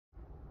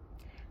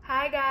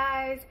Hi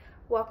guys,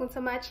 welcome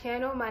to my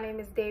channel. My name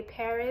is Day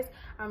Paris.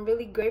 I'm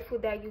really grateful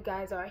that you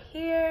guys are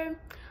here.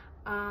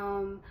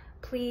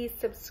 Please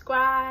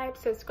subscribe.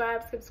 Give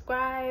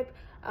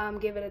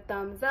it a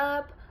thumbs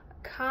up,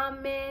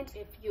 comment.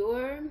 If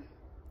you're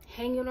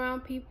hanging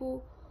around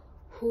people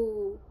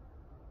who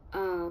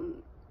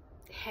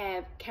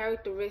have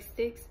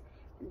characteristics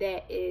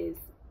that is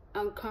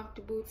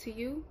uncomfortable to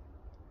you,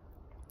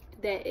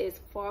 that is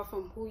far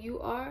from who you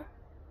are,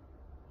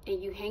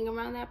 and you hang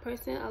around that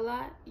person a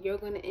lot, you're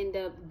going to end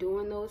up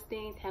doing those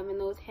things, having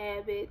those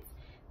habits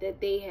that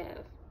they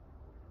have.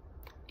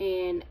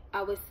 And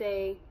I would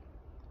say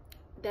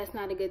that's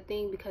not a good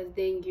thing, because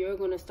then you're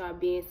going to start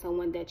being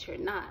someone that you're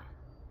not.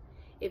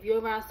 If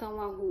you're around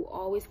someone who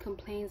always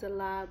complains a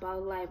lot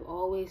about life,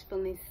 always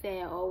feeling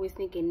sad, always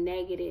thinking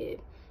negative,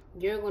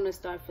 you're going to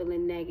start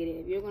feeling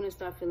negative. You're going to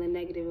start feeling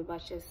negative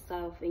about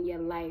yourself and your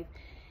life.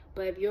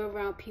 But if you're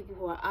around people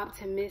who are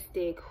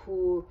optimistic,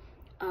 who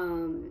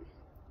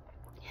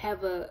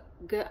have a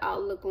good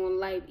outlook on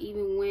life,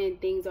 even when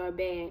things are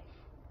bad,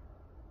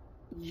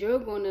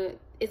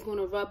 it's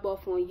gonna rub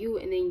off on you,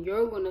 and then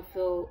you're gonna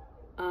feel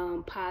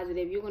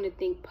positive. You're gonna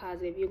think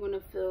positive. You're gonna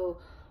feel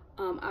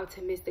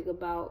optimistic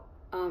about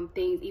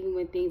things, even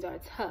when things are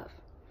tough.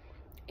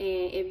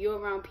 And if you're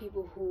around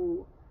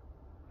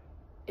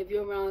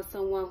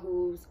someone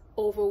who's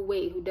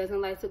overweight, who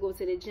doesn't like to go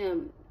to the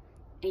gym,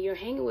 and you're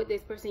hanging with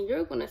this person,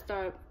 you're gonna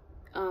start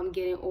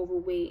getting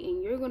overweight,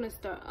 and you're gonna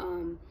start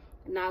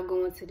not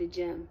going to the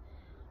gym.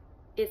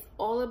 It's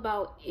all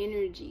about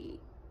energy.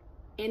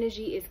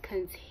 Energy is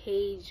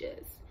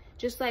contagious.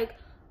 Just like,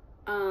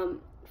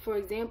 for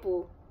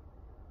example,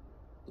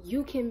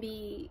 you can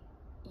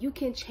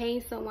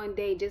change someone's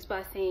day just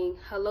by saying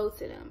hello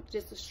to them,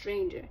 just a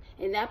stranger,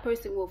 and that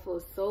person will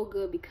feel so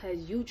good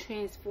because you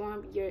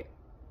transform your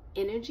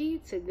energy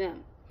to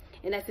them.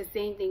 And that's the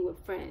same thing with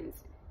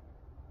friends.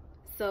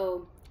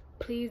 So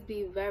please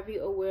be very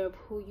aware of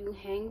who you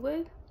hang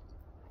with,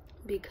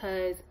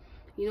 because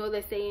you know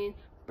they're saying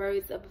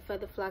birds of a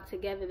feather flock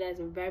together. That's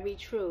very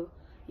true.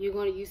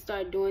 You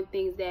start doing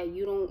things that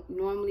you don't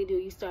normally do.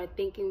 You start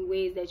thinking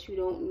ways that you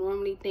don't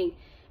normally think,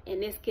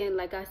 and this can,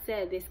 like I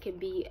said, this can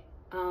be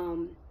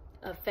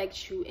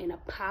affect you in a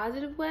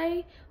positive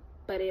way,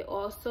 but it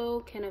also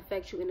can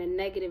affect you in a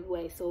negative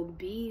way. So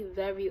be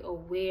very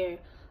aware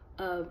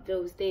of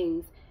those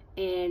things,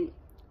 and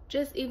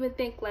just even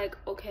think like,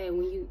 okay,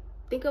 when you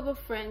think of a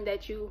friend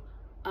that you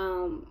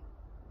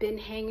been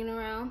hanging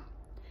around,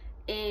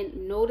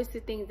 and notice the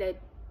things that,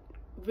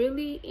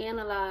 really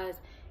analyze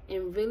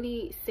and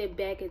really sit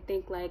back and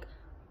think like,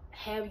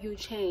 have you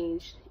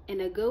changed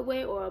in a good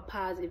way or a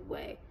positive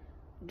way?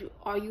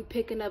 Are you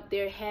picking up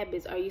their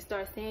habits? Are you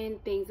start saying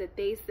things that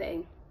they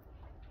say?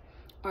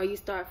 Do you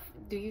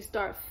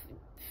start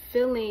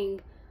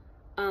feeling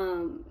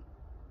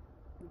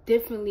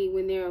differently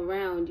when they're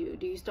around you?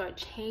 Do you start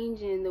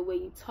changing the way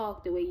you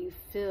talk, the way you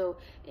feel,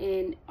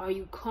 and are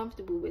you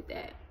comfortable with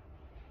that?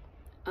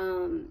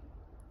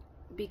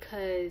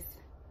 Because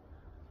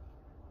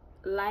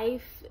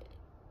life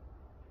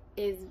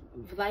is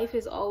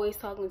always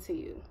talking to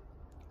you.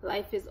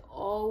 Life is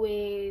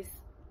always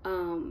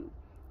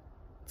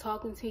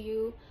talking to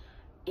you,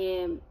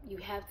 and you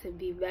have to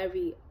be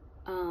very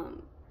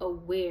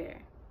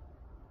aware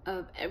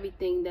of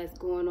everything that's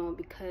going on,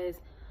 because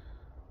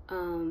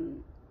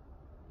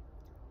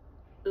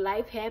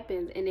life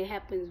happens, and it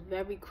happens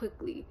very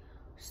quickly.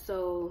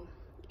 So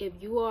if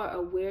you are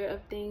aware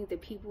of things, the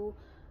people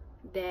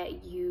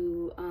that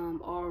you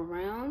are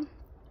around,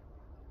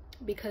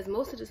 because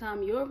most of the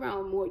time you're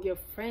around more your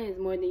friends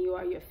more than you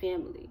are your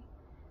family.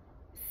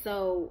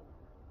 So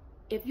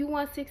if you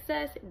want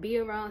success, be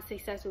around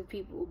successful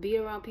people. Be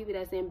around people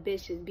that's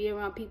ambitious. Be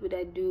around people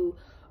that do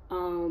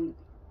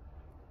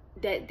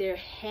that their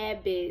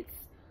habits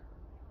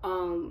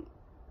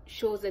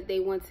shows that they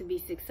want to be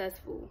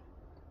successful.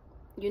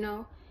 You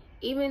know,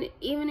 even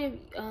if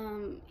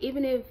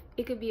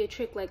it could be a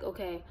trick, like,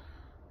 okay,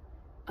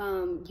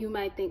 you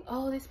might think,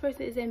 oh, this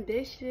person is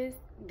ambitious.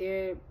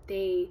 They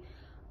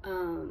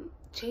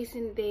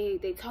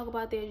talk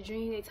about their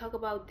dream. They talk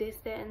about this,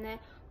 that, and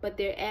that, but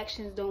their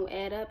actions don't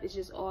add up. It's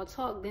just all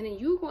talk. Then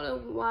you're gonna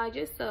find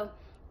yourself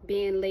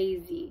being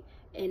lazy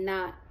and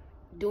not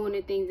doing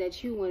the things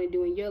that you want to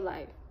do in your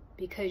life,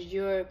 because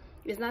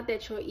it's not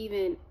that you're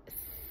even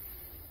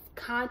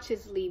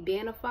consciously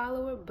being a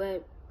follower,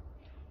 but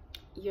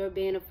you're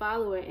being a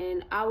follower,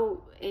 and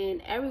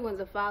everyone's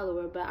a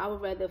follower, but I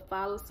would rather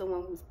follow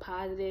someone who's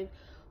positive,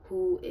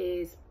 who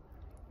is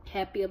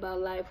happy about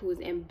life, who is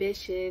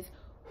ambitious,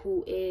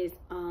 who is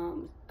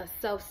a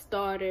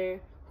self-starter,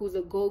 who's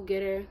a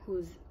go-getter,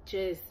 who's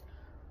just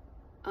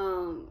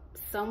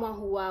someone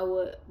who I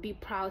would be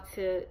proud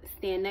to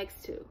stand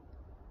next to.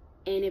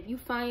 And if you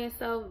find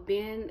yourself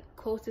being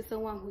close to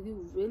someone who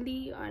you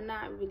really are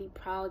not really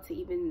proud to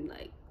even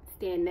like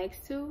stand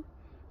next to,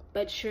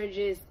 but you're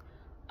just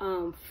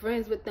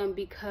friends with them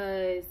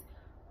because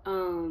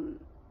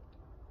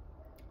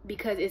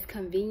it's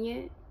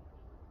convenient.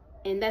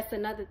 And that's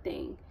another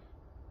thing.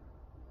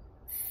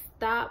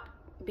 Stop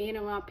being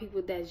around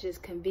people that's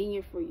just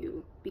convenient for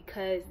you,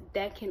 because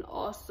that can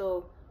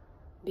also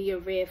be a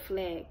red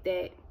flag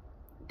that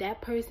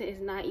that person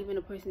is not even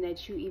a person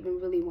that you even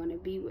really want to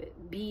be with,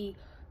 be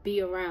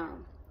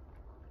around.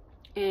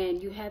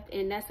 And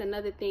that's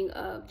another thing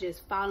of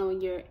just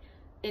following your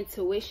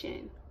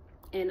intuition.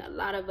 And a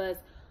lot of us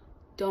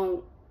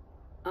don't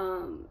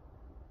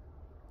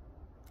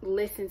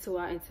listen to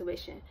our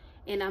intuition,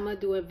 and I'm gonna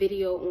do a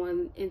video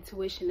on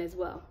intuition as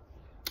well.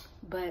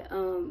 But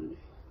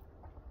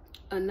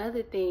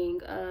another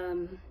thing,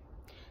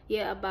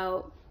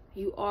 about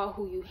you are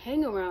who you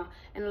hang around.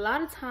 And a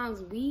lot of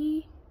times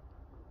we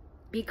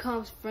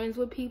become friends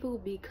with people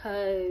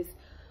because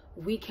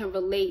we can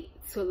relate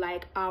to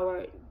like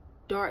our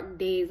dark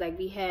days. Like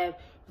we have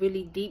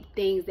really deep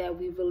things that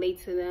we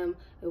relate to them,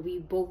 and we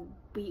both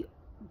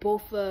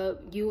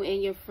you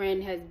and your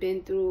friend has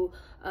been through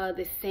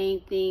the same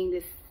thing,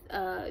 this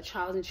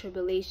trials and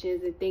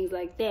tribulations and things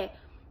like that.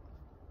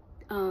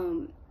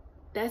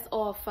 That's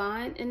all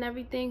fine and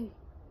everything,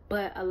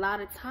 but a lot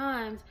of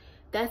times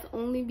that's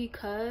only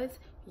because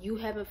you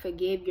haven't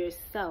forgave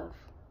yourself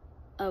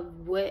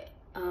of what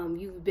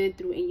you've been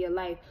through in your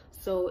life.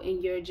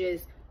 And you're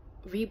just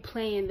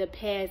replaying the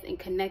past and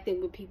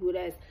connecting with people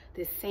that's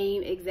the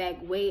same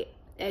exact way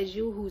as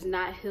you, who's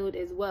not healed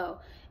as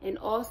well. And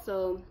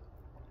also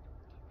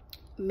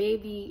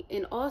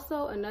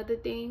another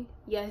thing,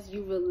 yes,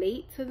 you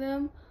relate to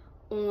them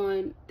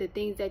on the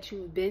things that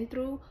you've been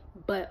through,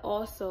 but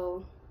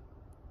also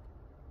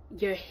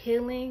your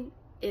healing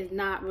is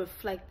not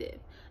reflective.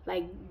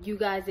 Like you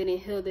guys didn't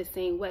heal the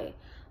same way.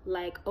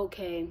 Like,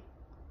 okay,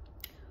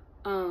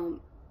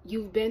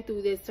 you've been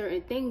through this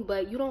certain thing,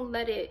 but you don't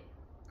let it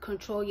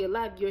control your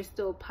life. You're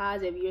still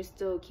positive, you're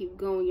still keep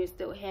going, you're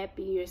still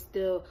happy, you're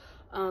still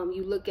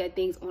you look at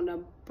things on a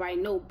bright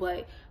note.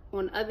 But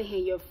on the other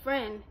hand, your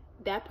friend,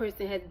 that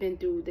person has been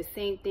through the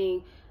same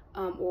thing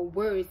or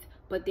worse,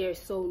 but they're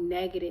so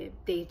negative.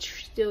 They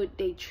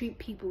treat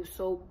people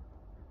so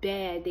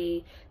bad.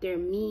 They're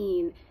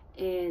mean,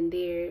 and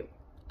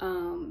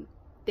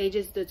they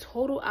just the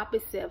total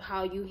opposite of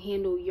how you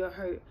handle your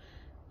hurt.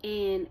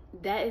 And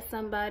that is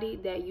somebody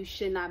that you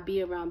should not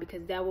be around,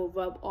 because that will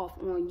rub off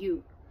on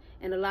you.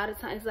 And a lot of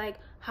times, like,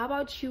 how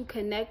about you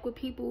connect with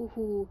people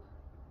who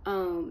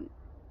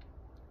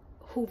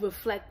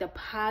reflect the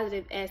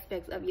positive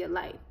aspects of your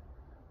life?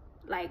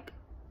 Like,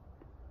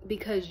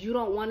 because you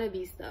don't want to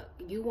be stuck.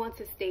 You want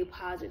to stay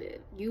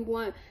positive. You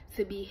want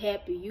to be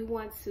happy. You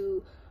want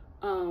to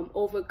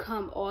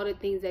overcome all the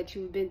things that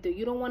you've been through.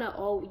 You don't want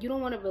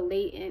to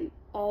relate and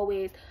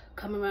always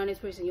come around this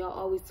person. Y'all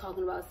always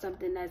talking about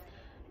something that's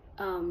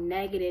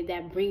negative,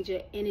 that brings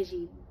your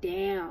energy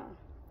down.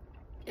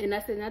 And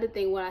that's another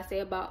thing, what I say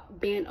about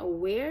being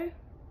aware.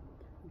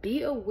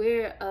 Be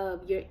aware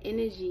of your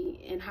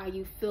energy and how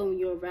you feel when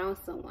you're around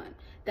someone.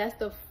 That's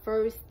the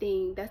first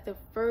thing. That's the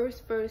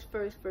first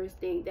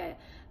thing that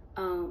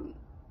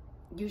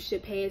you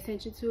should pay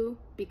attention to,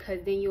 because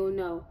then you'll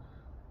know.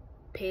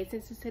 Pay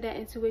attention to that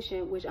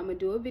intuition, which I'm gonna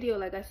do a video,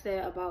 like I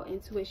said, about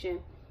intuition.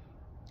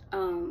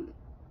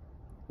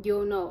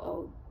 You'll know,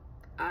 oh,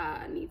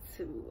 I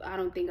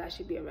don't think I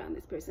should be around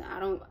this person. I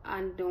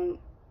don't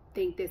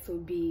think this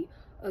would be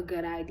a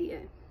good idea.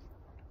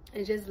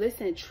 And just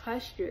listen,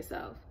 trust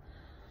yourself.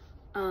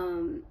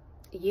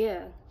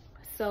 Yeah.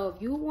 So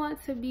if you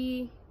want to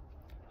be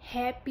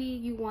happy,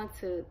 you want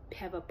to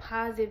have a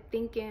positive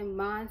thinking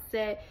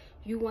mindset,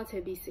 you want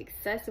to be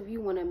successful,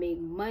 you want to make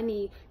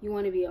money, you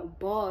want to be a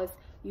boss,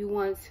 you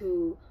want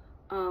to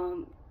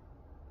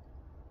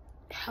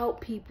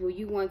help people,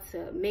 you want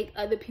to make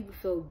other people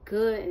feel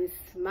good and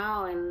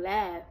smile and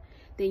laugh,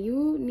 then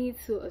you need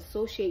to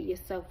associate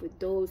yourself with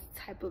those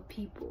type of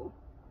people.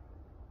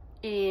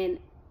 And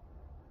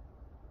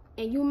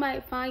you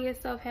might find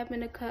yourself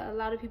having to cut a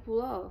lot of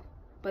people off,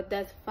 but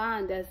that's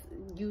fine. That's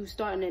you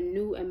starting a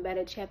new and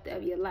better chapter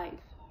of your life.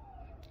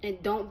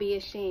 And don't be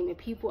ashamed. If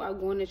people are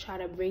going to try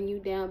to bring you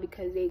down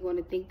because they're going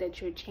to think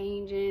that you're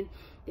changing,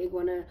 they're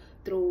going to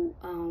throw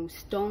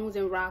stones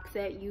and rocks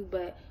at you,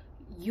 but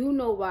you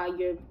know why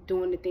you're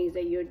doing the things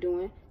that you're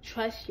doing.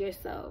 Trust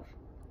yourself.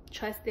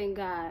 Trust in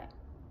God.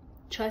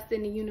 Trust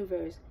in the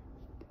universe.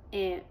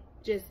 And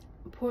just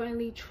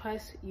importantly,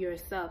 trust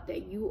yourself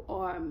that you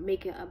are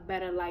making a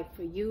better life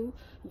for you.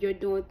 You're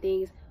doing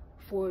things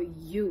for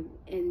you,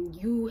 and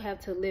you have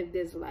to live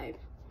this life.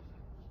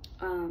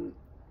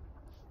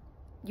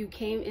 You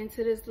came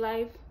into this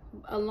life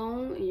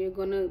alone, and you're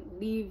gonna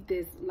leave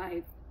this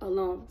life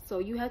alone. So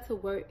you have to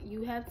work,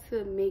 you have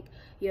to make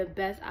your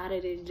best out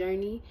of this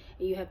journey,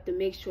 and you have to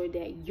make sure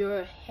that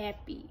you're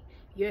happy.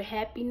 Your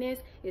happiness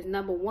is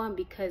number one,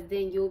 because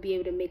then you'll be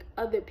able to make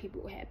other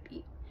people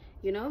happy,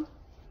 you know?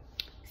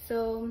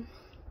 So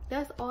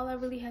that's all I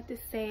really have to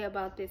say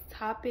about this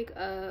topic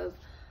of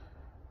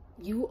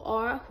you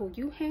are who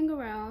you hang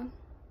around.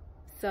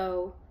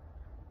 So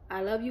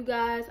I love you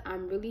guys.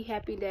 I'm really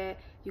happy that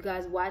you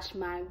guys watched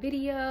my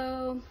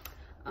video.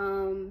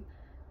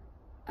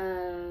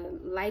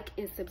 Like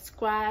and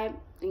subscribe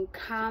and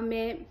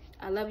comment.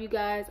 I love you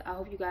guys. I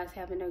hope you guys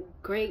having a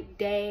great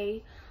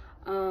day.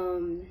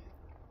 And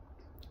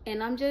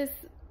I'm just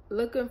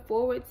looking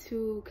forward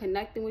to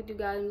connecting with you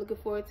guys. I'm looking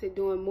forward to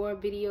doing more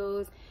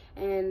videos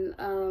and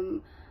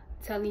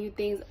telling you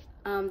things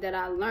that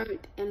I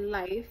learned in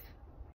life.